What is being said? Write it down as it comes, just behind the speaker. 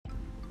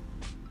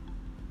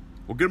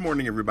Well, good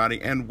morning,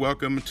 everybody, and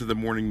welcome to the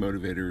Morning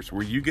Motivators,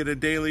 where you get a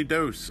daily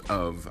dose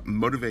of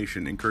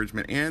motivation,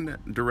 encouragement, and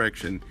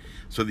direction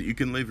so that you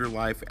can live your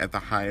life at the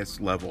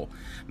highest level.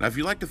 Now, if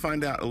you'd like to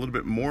find out a little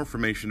bit more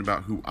information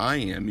about who I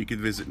am, you can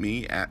visit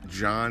me at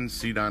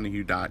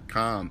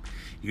johncdonahue.com.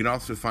 You can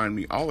also find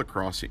me all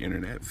across the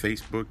internet,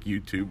 Facebook,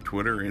 YouTube,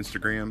 Twitter,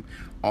 Instagram,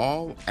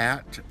 all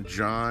at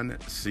John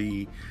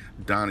C.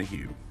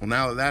 Donahue. Well,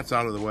 now that that's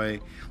out of the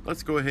way,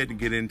 let's go ahead and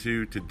get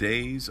into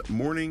today's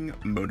Morning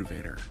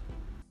Motivator.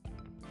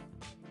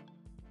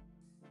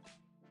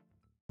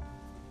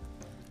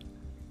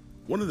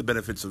 One of the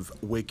benefits of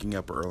waking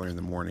up early in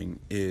the morning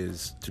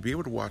is to be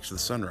able to watch the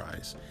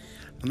sunrise.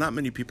 Not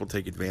many people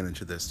take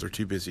advantage of this. They're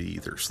too busy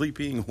either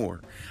sleeping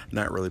or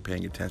not really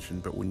paying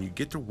attention. But when you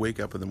get to wake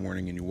up in the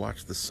morning and you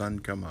watch the sun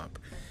come up,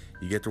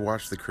 you get to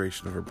watch the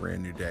creation of a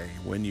brand new day.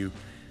 When you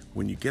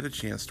get a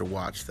chance to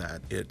watch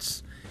that,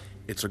 it's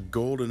a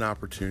golden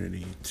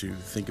opportunity to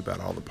think about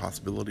all the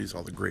possibilities,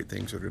 all the great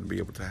things that are going to be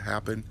able to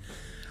happen,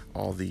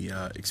 all the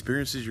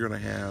experiences you're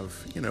going to have,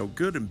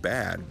 good and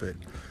bad, but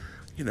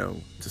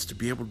just to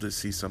be able to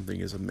see something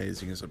as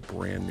amazing as a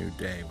brand new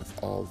day with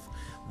all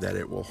that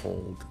it will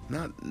hold.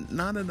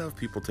 Not enough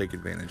people take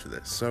advantage of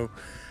this. So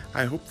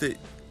I hope that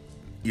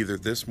either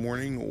this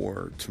morning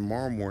or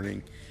tomorrow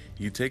morning,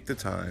 you take the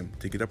time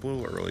to get up a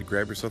little early,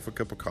 grab yourself a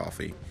cup of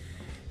coffee,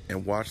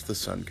 and watch the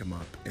sun come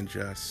up and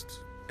just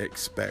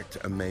expect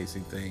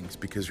amazing things,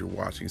 because you're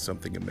watching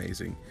something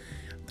amazing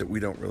that we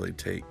don't really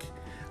take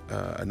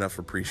enough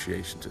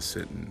appreciation to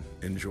sit and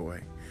enjoy.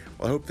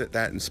 Well, I hope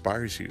that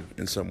inspires you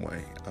in some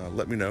way.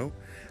 Let me know.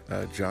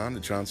 John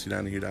at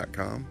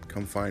johncdonahue.com.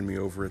 Come find me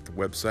over at the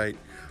website,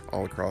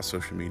 all across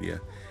social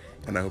media.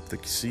 And I hope to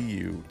see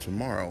you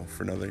tomorrow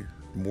for another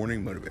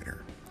Morning Motivator.